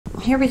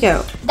here we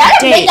go.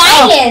 That's a big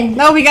island.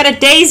 No, we got a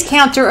days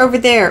counter over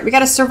there. We got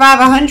to survive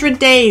 100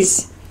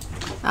 days.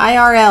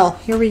 IRL.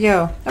 Here we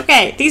go.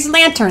 Okay, these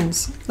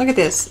lanterns. Look at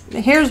this.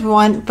 Here's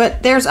one,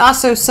 but there's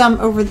also some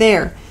over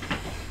there.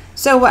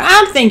 So what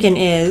I'm thinking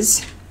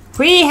is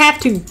we have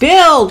to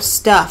build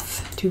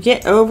stuff to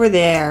get over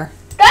there.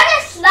 That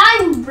is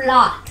slime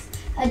blocks,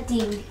 I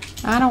think.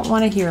 I don't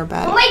want to hear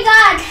about it. Oh my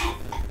god.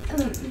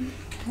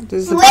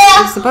 Does the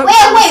boat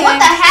Wait, what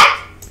the heck?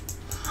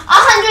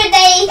 100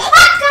 days.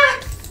 Oh god.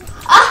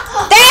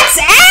 That's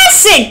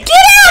acid!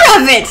 Get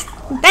out of it!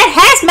 That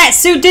hazmat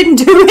suit didn't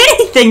do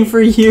anything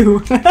for you.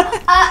 But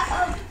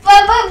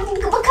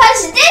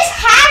because this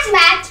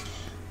hazmat,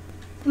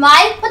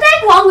 what the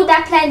heck wrong with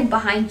that planet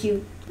behind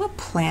you? What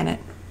planet?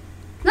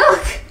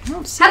 Look, I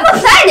don't see have a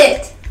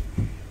planet.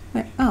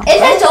 Wait, oh,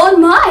 It's its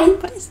own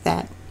mind. what is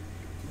that?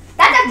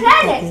 That's a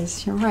That planet.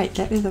 is. You're right.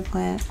 That is a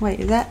planet. Wait,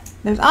 is that?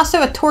 There's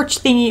also a torch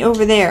thingy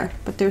over there,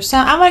 but there's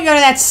some. I want to go to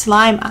that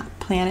slime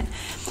planet.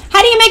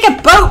 How do you make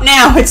a boat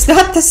now? It's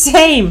not the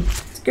same.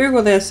 Let's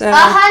Google this.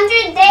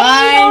 100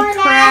 days.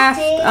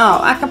 Minecraft. Oh,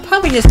 I could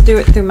probably just do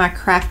it through my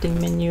crafting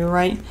menu,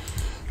 right?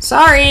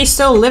 Sorry,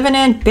 still living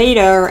in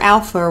beta or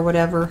alpha or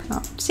whatever.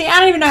 Oh, see, I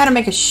don't even know how to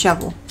make a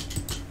shovel.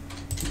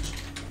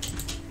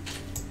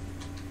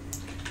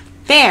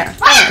 There.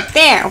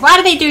 Why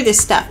do they do this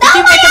stuff? Did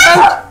you make a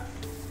boat?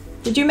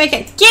 Did you make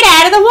it? Get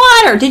out of the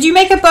water! Did you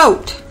make a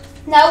boat?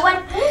 No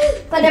one.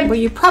 But Well,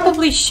 you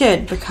probably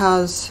should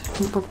because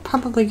we're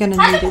probably gonna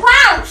how need to it.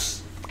 crouch?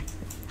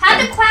 How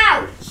to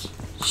crouch?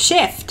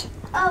 Shift.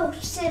 Oh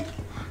shit!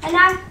 And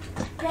I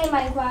play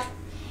Minecraft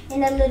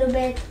in a little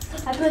bit.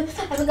 I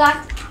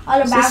forgot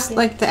all Is about this it.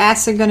 like the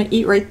acid gonna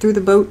eat right through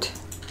the boat?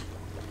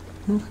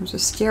 Oh, there's a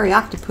scary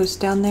octopus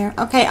down there.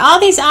 Okay, all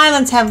these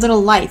islands have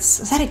little lights.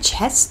 Is that a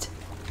chest?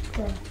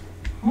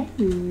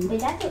 Wait,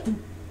 that's it.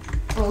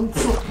 Oh.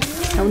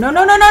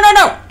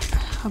 No.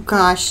 Oh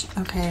gosh.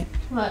 Okay.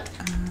 What?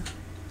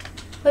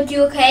 But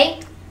you okay?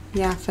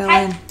 Yeah, I fell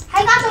I in.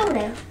 got over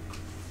there.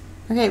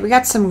 Okay, we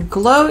got some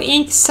glow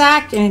ink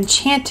sac, an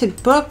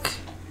enchanted book,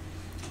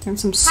 and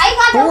some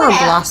I got over spore there.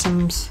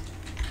 blossoms.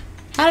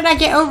 How did I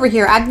get over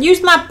here? I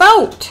used my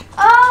boat.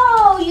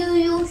 Oh, you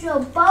use your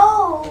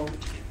bow.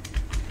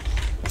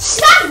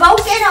 Stop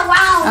boating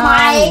around,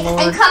 Mike,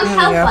 Lord. and come There we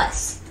help go.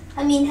 us.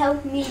 I mean,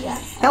 help me.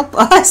 Help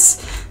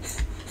us.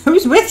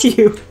 Who's with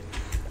you?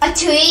 A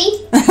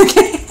tree?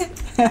 Okay.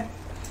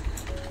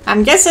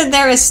 I'm guessing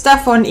there is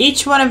stuff on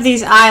each one of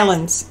these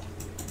islands.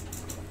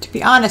 To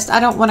be honest, I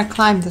don't want to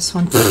climb this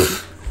one.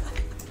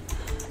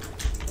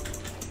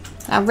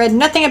 I've read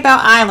nothing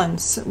about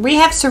islands. We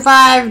have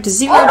survived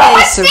 0 Oh, my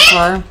days so stick!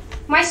 far.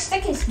 My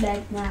stick is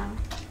dead now.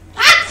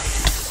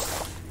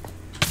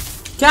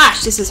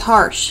 Gosh, this is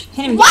harsh.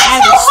 Can't even Why get out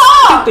of so this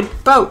hard?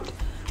 stupid boat.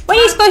 What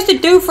are you supposed to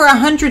do for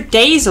 100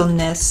 days on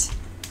this?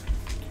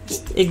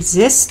 Just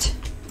exist?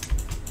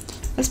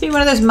 Let's be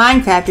one of those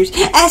Minecrafters.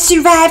 I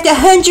survived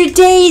 100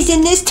 days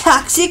in this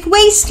toxic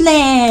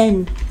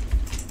wasteland.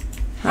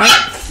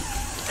 Right?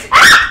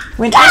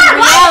 When in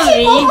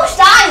reality, Almost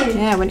dying.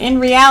 yeah, when in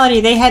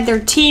reality they had their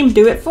team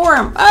do it for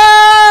them.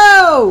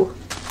 Oh!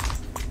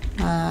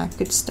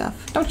 Good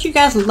stuff. Don't you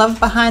guys love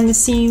behind the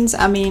scenes?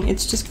 I mean,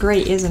 it's just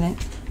great, isn't it?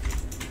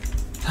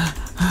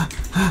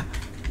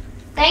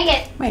 Dang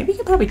it. Wait, we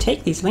could probably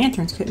take these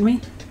lanterns, couldn't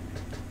we?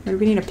 Or do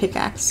we need a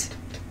pickaxe?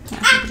 Yeah,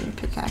 I think we need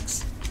a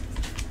pickaxe.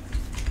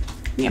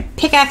 We need a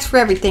pickaxe for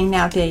everything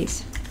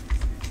nowadays.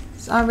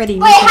 It's already.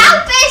 Wait,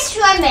 how fish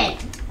swimming?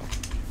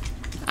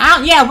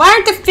 Yeah, why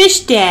aren't the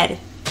fish dead?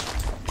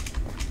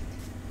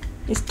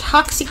 It's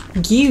toxic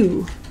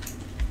goo.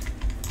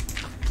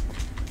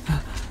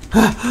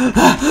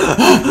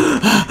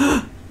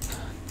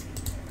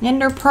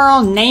 Ender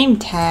Pearl name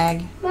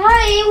tag.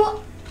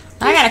 Mommy,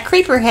 I got a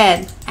creeper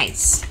head.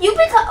 Nice. you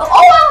pick up. Oh,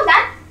 well,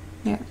 that.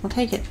 Yeah, we'll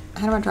take it.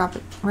 How do I drop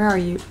it? Where are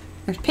you?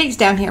 There's pigs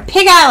down here.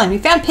 Pig Island! We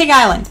found Pig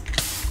Island!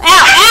 Ow! Ow!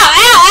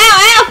 Ow! Ow!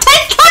 Ow!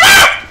 Take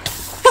cover!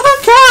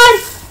 Oh god!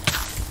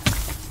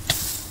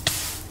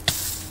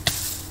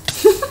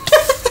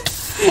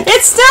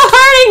 It's still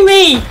hurting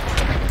me!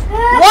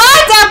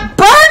 What? I'm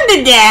burned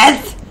to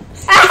death!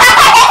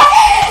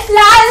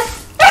 Lol.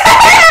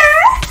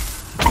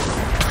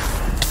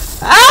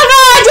 Oh no!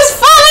 I just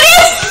fallen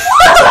in!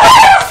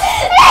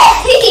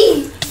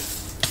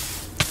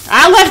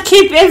 I'll have to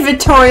keep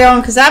inventory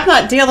on because I'm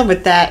not dealing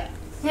with that.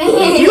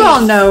 You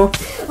all know.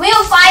 We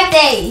have 5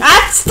 days. I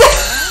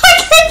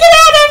can't get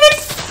out of it!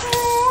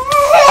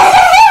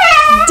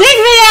 Dig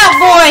me out,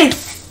 boy!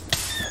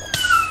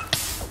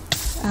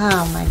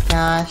 Oh my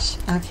gosh.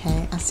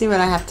 Okay, I see what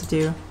I have to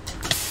do.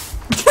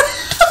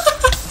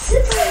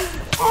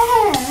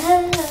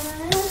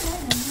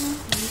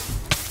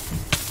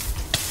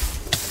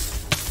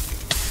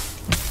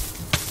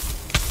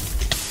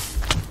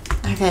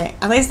 Okay,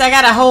 at least I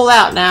got a hole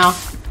out now.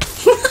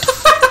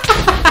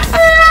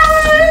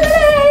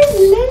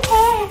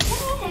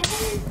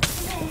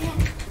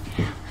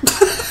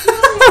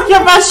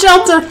 Get my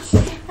shelter.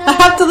 I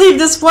have to leave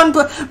this one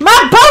boat.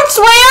 My boat's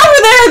way over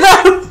there,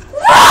 though.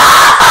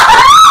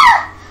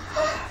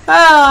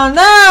 Oh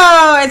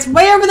no! It's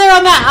way over there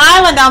on that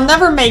island. I'll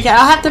never make it.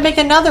 I'll have to make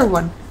another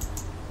one.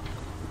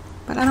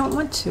 But I don't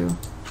want to.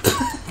 I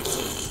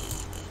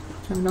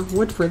have enough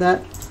wood for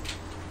that.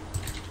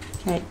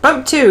 Okay,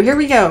 boat 2. Here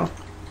we go.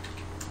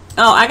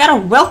 Oh, I got a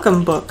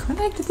welcome book. Where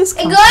the heck did this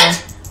come from?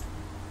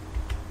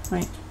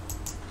 Wait.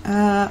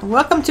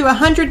 Welcome to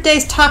 100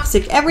 Days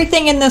Toxic.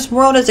 Everything in this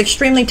world is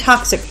extremely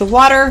toxic. The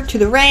water, to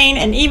the rain,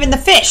 and even the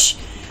fish.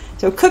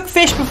 So cook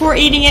fish before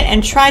eating it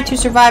and try to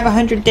survive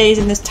 100 days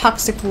in this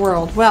toxic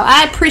world. Well,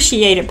 I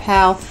appreciate it,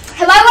 pal.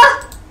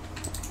 Hello?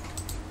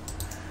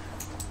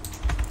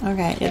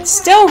 Okay, it's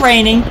still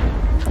raining.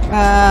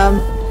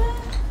 I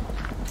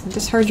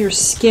just heard your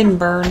skin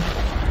burn.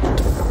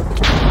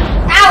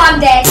 Ow, I'm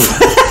dead.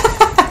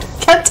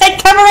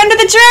 Take cover under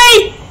the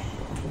tree!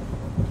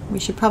 We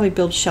should probably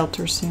build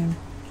shelter soon.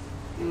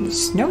 There's a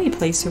snowy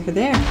place over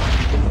there.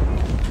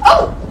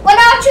 Oh, what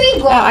our tree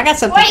go? Oh, I got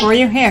something for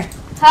you. Here.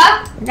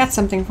 Huh? I got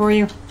something for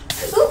you.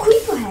 Ooh,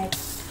 creeper head.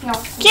 No.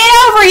 Get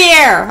over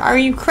here! Are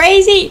you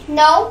crazy?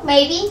 No,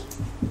 maybe.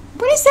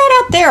 What is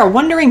that out there? A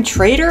wandering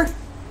trader?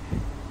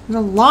 There's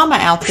a llama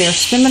out there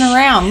swimming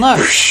around. Look.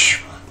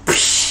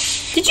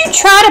 Did you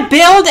try to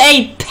build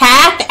a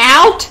path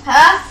out?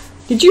 Huh?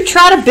 Did you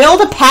try to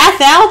build a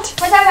path out?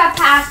 What about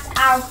passed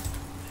out?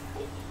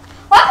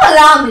 What a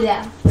llama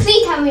there?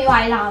 Please tell me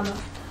why llama.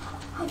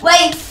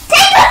 Wait,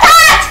 tater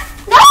tot!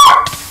 No!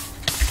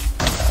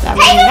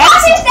 Tater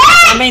tot is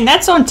dead! I mean,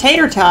 that's on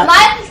tater tot.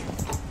 My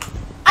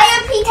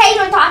IMP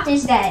tater tot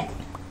is dead.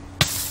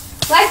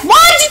 What?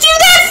 Why did you do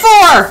that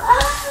Oh,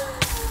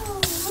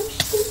 I'm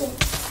stupid.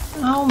 for?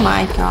 Oh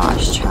my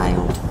gosh,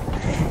 child.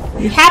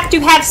 You have to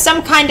have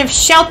some kind of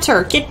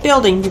shelter. Get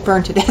building. You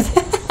burned to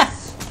death.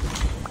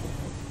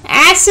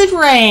 Acid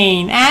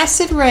rain,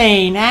 acid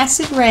rain,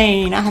 acid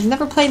rain. I have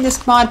never played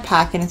this mod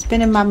pack and it's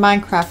been in my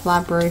Minecraft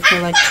library for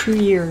like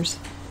 2 years.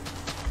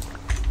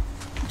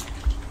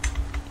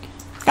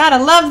 Gotta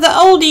love the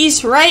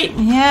oldies, right?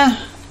 Yeah.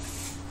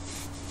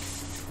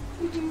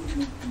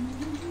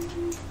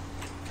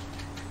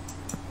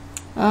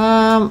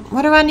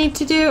 What do I need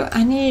to do?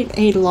 I need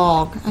a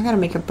log. I gotta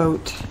make a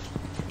boat.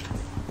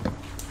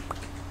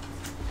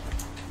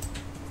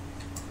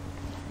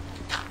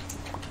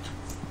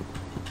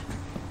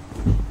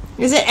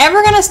 Is it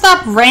ever gonna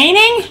stop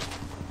raining?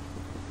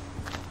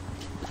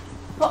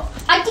 Well,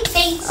 I think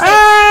they said.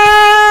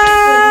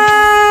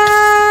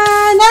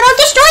 No, don't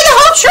destroy the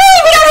whole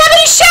tree! We don't have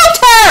any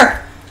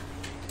shelter!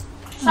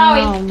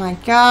 Sorry. Oh my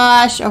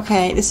gosh.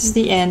 Okay, this is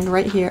the end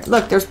right here.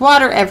 Look, there's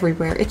water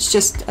everywhere. It's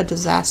just a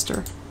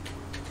disaster.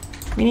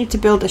 We need to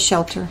build a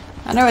shelter.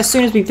 I know as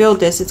soon as we build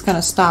this, it's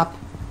gonna stop.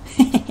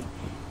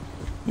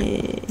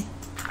 Yeah.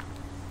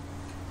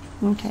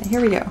 Okay,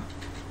 here we go.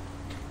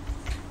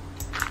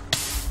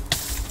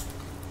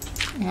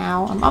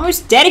 Ow, I'm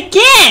almost dead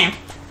again!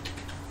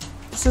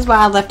 This is why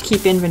I left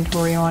keep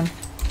inventory on.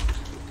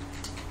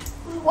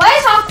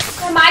 Where's all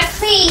my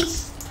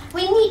trees?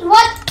 We need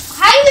what?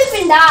 How you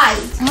even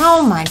died?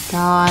 Oh my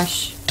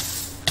gosh.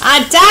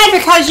 I died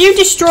because you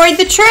destroyed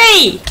the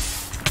tree!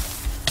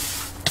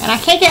 And I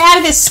can't get out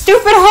of this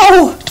stupid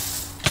hole!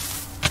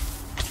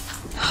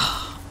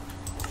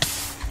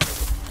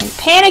 Like,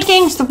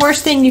 panicking's the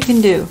worst thing you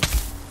can do.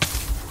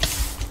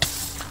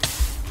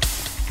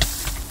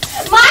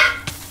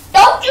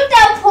 Don't you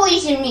dare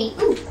poison me.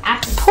 Ooh,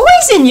 apple.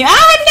 Poison you?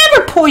 I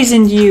never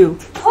poisoned you.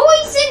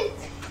 Poison,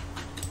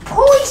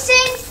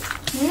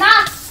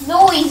 not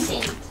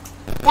noising.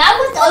 That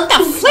was What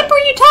the flip are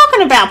you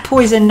talking about?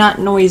 Poison, not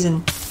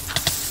noising.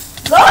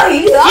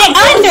 Sorry, Get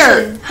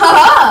under!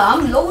 Haha,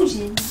 I'm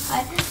losing.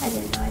 I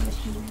didn't know I was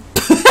here.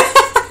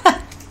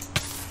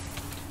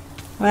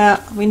 Well,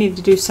 we need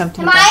to do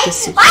something Am about this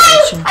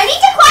situation. I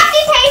need the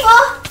crafting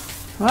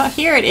table. Well,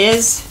 here it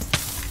is.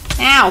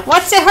 Ow,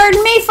 what's it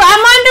hurting me for?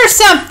 I'm under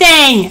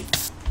something!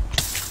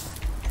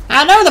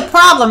 I know the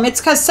problem.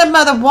 It's because some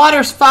of the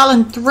water's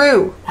falling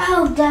through.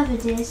 Oh, there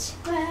it is.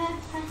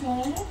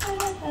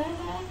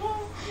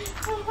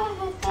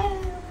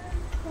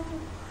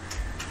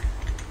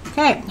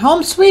 Okay,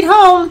 home sweet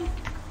home.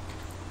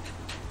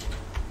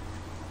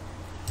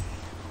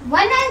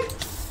 When the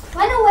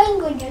rain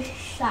going to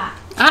stop?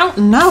 I don't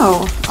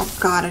know. Oh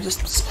God,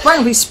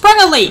 we sprung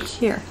a leak.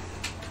 Here.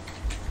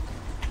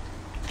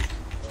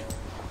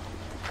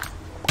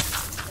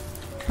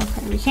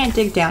 Okay, we can't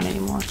dig down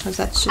anymore because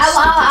that's just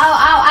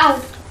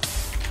Ow.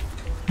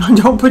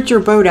 Don't put your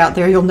boat out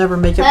there. You'll never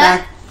make it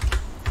back.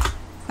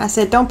 I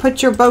said, don't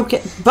put your boat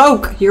out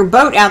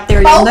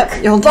there.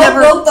 You'll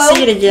never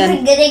see it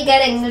again.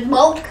 Getting the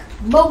boat.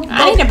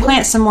 I need to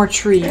plant some more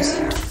trees.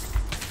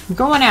 I'm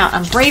going out.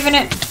 I'm braving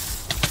it.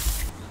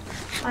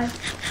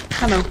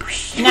 Hello.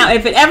 Now,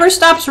 if it ever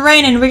stops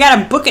raining, we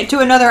gotta book it to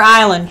another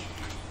island.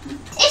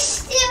 It's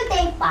still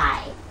day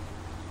 5.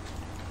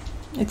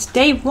 It's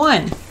day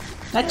 1.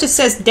 That just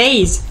says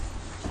days.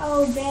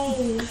 Oh,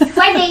 days.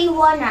 Where day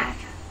 1 at?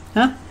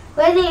 Huh?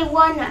 Where day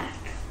 1 at?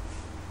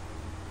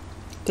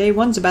 Day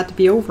 1's about to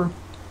be over.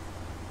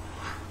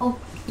 Oh.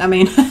 I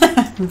mean,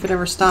 if it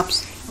ever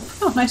stops.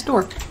 Oh, nice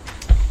door.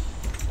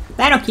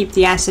 That'll keep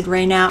the acid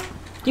rain out.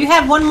 Do you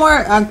have one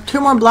more, 2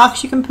 more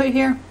blocks you can put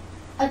here?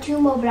 2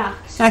 more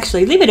blocks.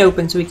 Actually, leave it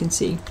open so we can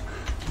see.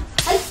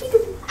 How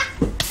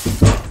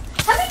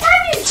many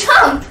times you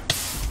jump?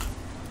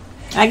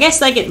 I guess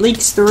like it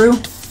leaks through.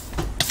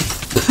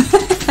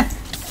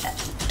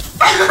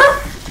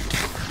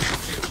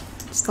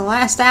 It's the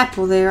last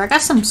apple there. I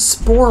got some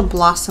spore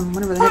blossom,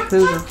 whatever the heck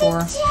those are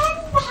for.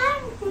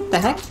 What the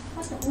heck?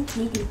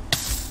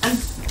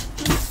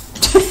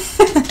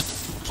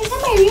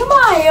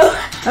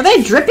 Are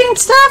they dripping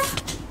stuff?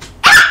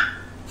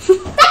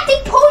 That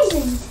thing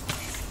poisoned.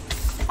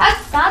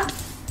 Stop.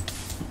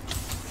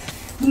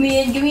 Give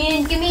me in.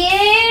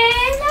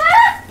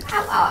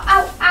 Ow.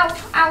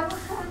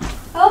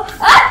 Oh,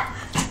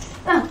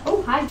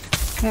 hi.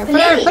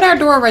 Yeah, put our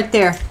door right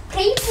there.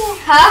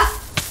 Huh?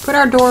 Put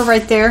our door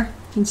right there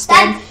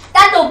instead.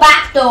 That's the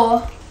back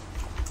door.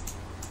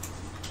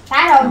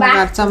 That's Oh my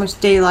god, it's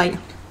almost daylight.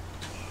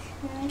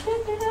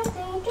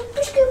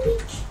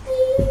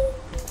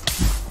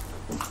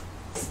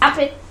 Stop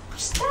it.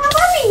 Stop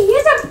me.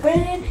 Here's a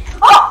bird.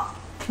 Oh!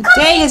 The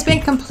day has been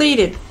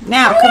completed.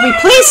 Now, could we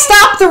please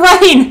stop the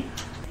rain?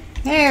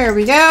 There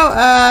we go.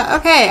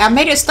 Okay, I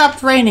made it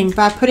stop raining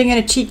by putting in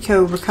a cheat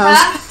code because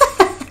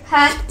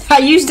I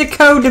used a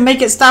code to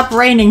make it stop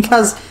raining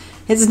because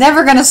it's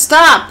never gonna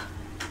stop.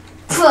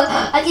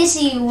 I can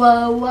see you.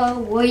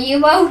 Whoa,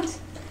 you out?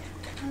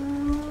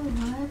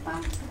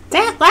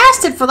 That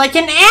lasted for like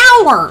an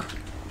hour.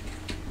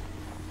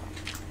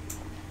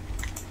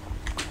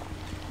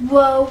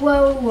 Whoa,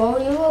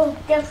 you will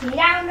get me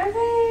down the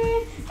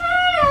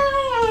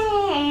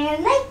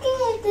like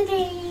it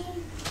today.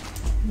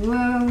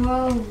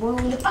 Whoa,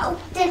 you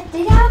both get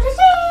me down the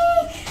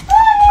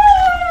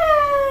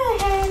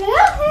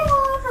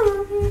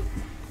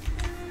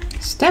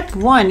Step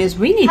 1 is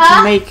we need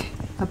to make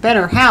a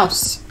better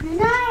house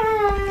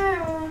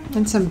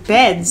and some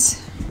beds.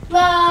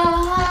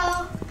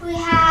 Whoa, we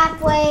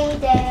halfway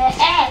there.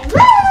 And we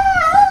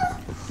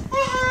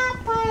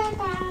halfway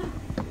there.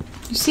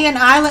 You see an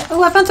island?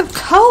 Oh, I found some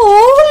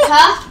coal.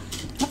 Huh?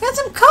 I found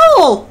some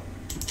coal.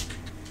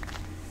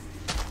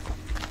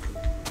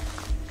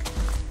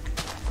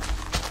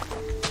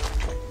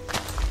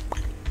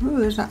 Ooh,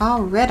 there's an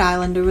all red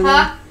island over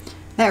there.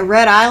 That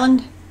red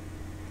island.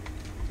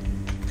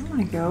 I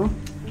want to go.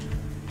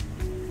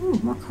 Ooh,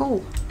 more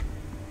coal.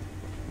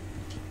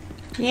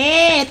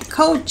 Yeah, the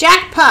coal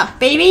jackpot,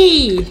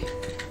 baby.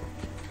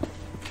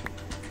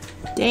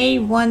 Day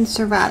 1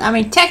 survived. I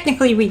mean,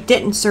 technically we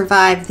didn't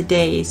survive the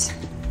days.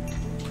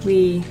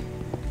 We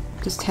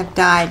just have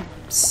died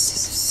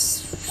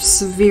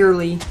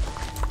severely.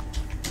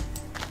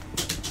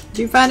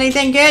 Did you find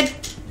anything good?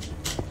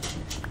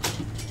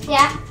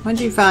 Yeah. What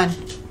did you find?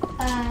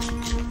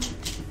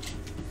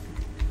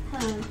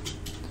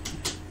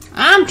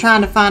 I'm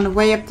trying to find a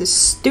way up this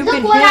stupid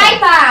hill. Look what I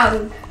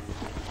found.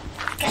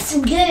 Got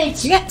some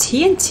goods. You got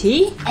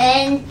TNT?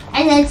 And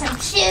then some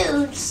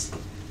shoes.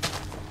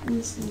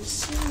 And some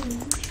shoes.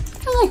 I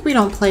feel like we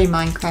don't play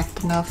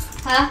Minecraft enough.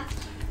 Huh?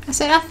 I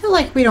said, I feel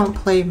like we don't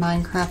play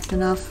Minecraft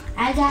enough.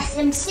 I got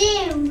some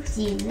shoes.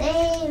 I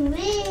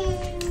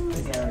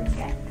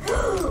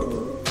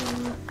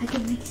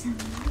can make some.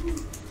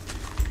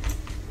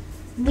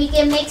 We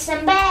can make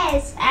some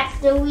beds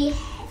after we.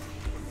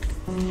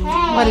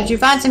 What, did you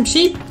find some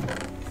sheep?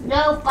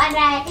 No, but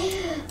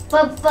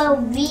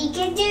we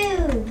can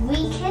do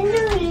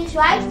this,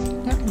 right?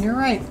 Yep, you're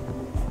right.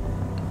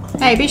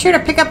 Hey, be sure to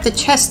pick up the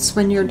chests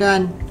when you're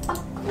done.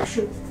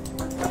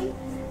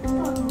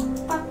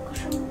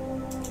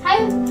 How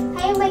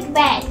you make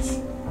beds?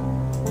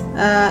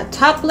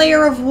 Top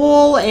layer of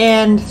wool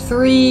and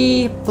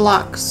 3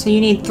 blocks. So you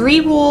need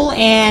 3 wool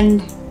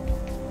and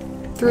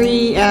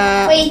 3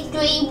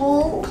 3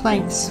 wool.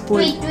 planks.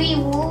 3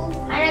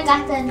 wool. I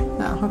got them.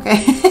 Oh,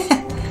 okay.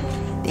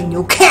 Then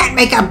you can't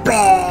make a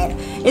bed.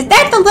 Is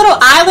that the little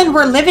island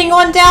we're living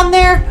on down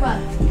there?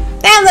 What?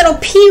 That little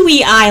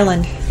Pee-wee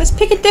island. Let's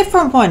pick a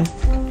different one.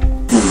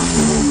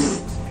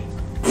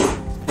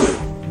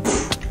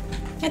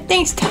 That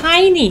thing's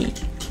tiny.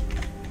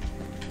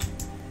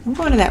 I'm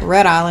going to that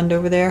red island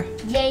over there.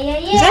 Yeah.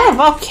 Is that a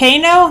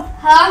volcano?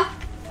 Huh?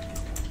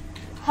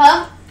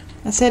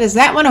 I said, is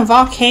that one a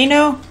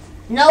volcano?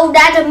 No,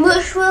 that's a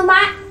mushroom.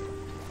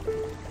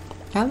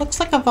 That looks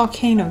like a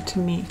volcano to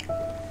me.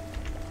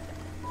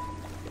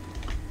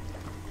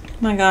 Oh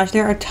my gosh,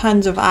 there are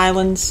tons of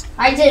islands.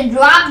 I just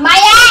dropped my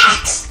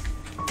axe.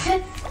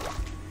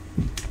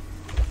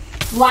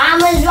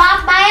 Mama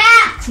dropped my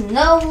axe.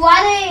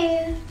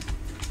 Nobody.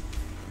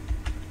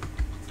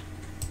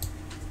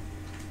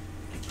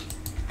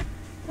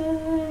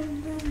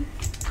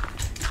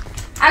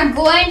 I'm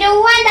going to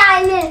one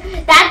island.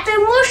 That's the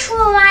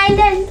mushroom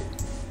island.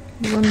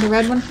 You want the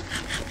red one?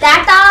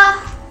 That's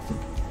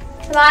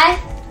right.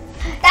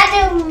 That's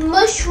a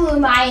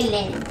mushroom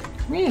island.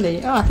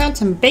 Really? Oh, I found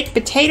some baked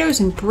potatoes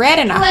and bread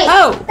and a Wait,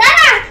 hoe.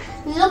 that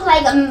look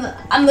like a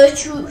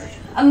mushroom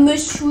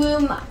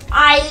island.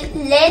 Are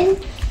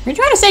you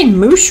trying to say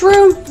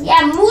mushroom?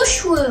 Yeah,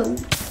 mushroom.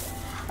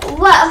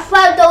 What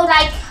for those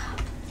like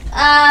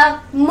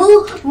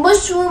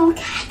mushroom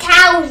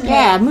cows.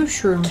 Yeah,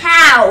 mushroom.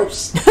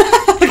 Cows. Look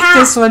at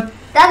this one.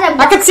 That's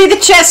I can see the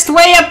chest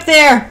way up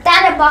there.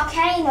 That's a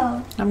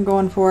volcano. I'm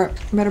going for it.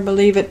 Better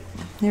believe it.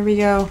 Here we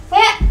go.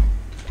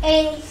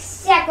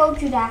 Yeah, go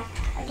to that.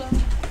 I don't know.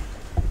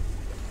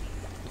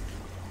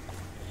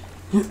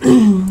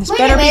 This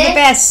better be the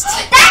best.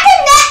 That's a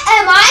net,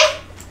 am I?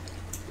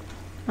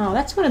 Oh,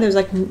 that's one of those,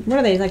 like, what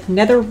are they, like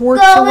nether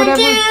warts or whatever?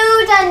 Going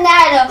to the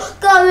nether,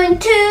 going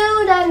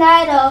to the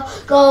nether,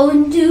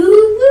 going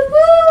to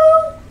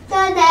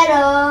the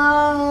nether.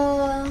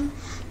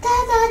 Da,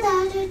 da,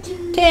 da, da,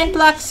 da. 10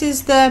 blocks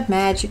is the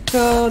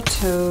magical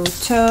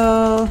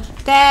total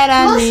that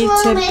I need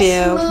to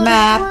build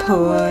my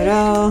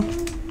portal.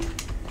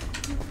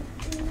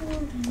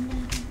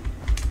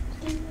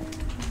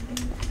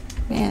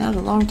 Man, that was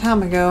a long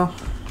time ago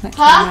that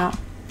came out.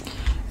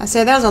 I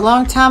said that was a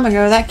long time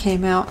ago that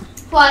came out.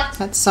 What?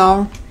 That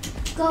song.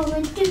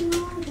 Going to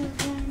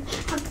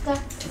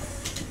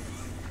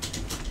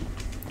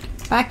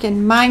Back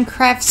in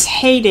Minecraft's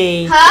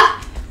heyday.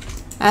 Huh?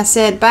 I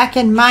said back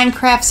in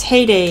Minecraft's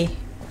heyday.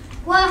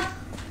 What?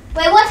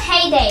 Wait, what's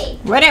heyday?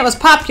 When it was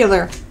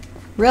popular.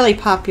 Really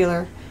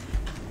popular.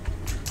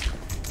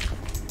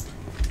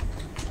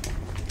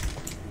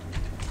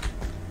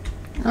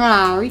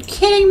 Oh, are you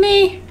kidding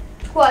me?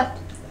 What?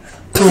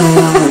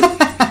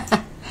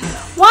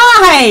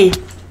 Why?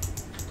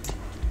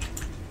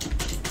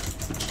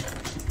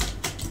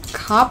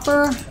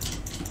 Copper.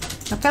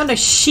 I found a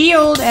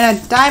shield and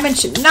a diamond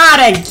shield. Not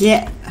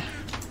again.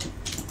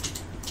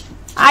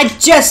 I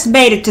just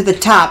made it to the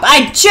top.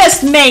 I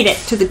just made it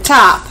to the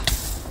top.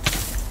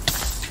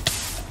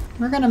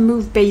 We're gonna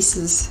move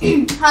bases.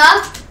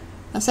 Huh?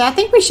 I said, I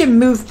think we should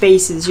move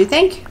bases. You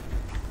think?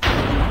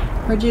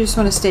 Or do you just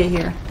want to stay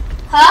here?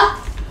 Huh?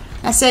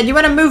 I said, you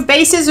want to move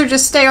bases or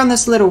just stay on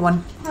this little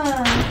one?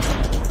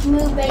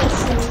 Move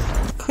bases.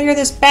 Clear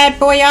this bad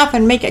boy off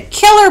and make a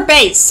killer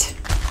base.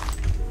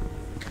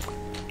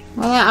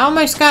 Well, I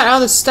almost got all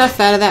the stuff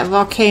out of that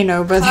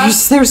volcano, but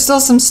there's still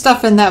some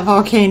stuff in that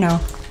volcano.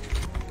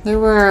 There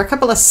were a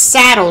couple of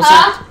saddles.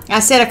 Huh? I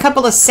said a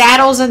couple of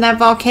saddles in that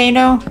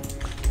volcano.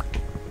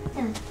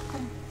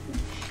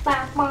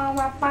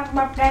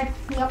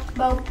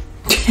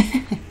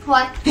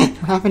 What?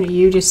 What happened to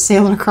you just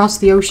sailing across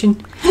the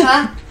ocean?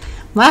 Huh?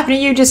 What happened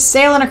to you just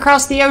sailing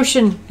across the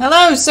ocean?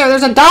 Hello, sir.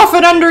 There's a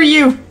dolphin under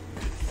you.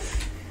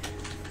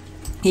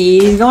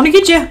 He's going to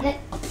get you.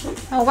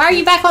 Oh, why are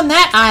you back on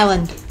that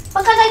island?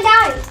 Because I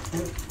died.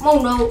 Oh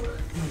no.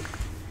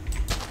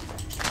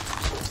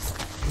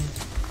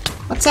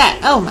 What's that?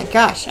 Oh my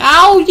gosh.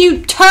 Ow,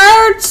 you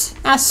turds!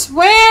 I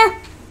swear.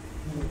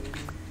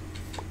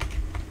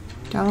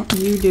 Don't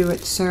you do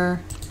it,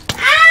 sir.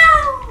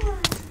 Ow!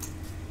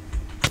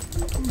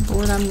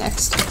 Lord, I'm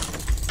next.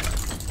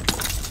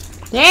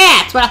 Yeah,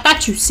 that's what I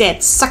thought you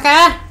said,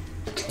 sucker.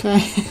 Okay.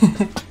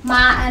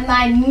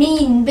 My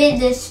mean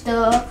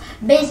visitor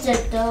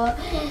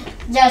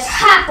just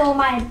hop on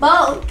my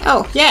boat.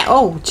 Oh, yeah.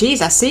 Oh,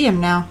 jeez, I see him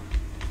now.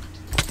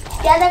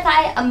 The other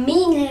guy, a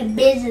mean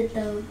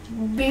visitor.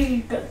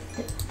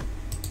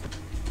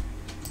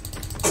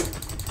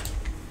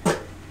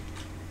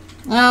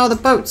 Oh, the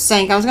boat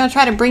sank. I was going to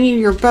try to bring you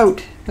your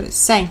boat, but it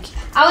sank.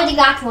 I already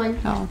got one.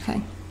 Oh,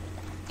 okay.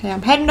 Okay,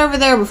 I'm heading over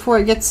there before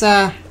it gets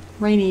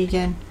rainy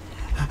again.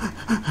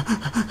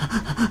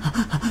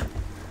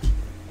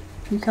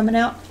 You coming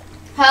out?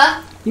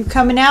 Huh? You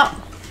coming out?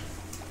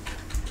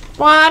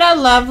 What a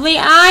lovely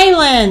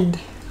island!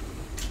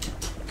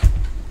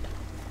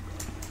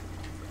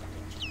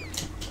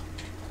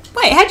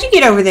 Wait, how'd you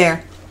get over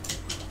there?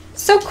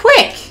 So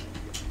quick!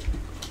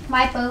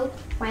 My boat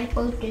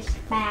just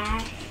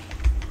smashed.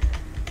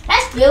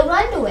 Let's build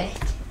under it.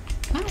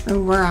 I don't know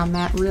where I'm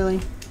at,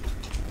 really.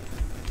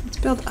 Let's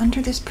build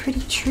under this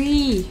pretty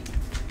tree.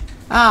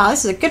 Ah,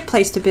 this is a good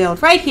place to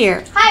build. Right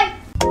here. How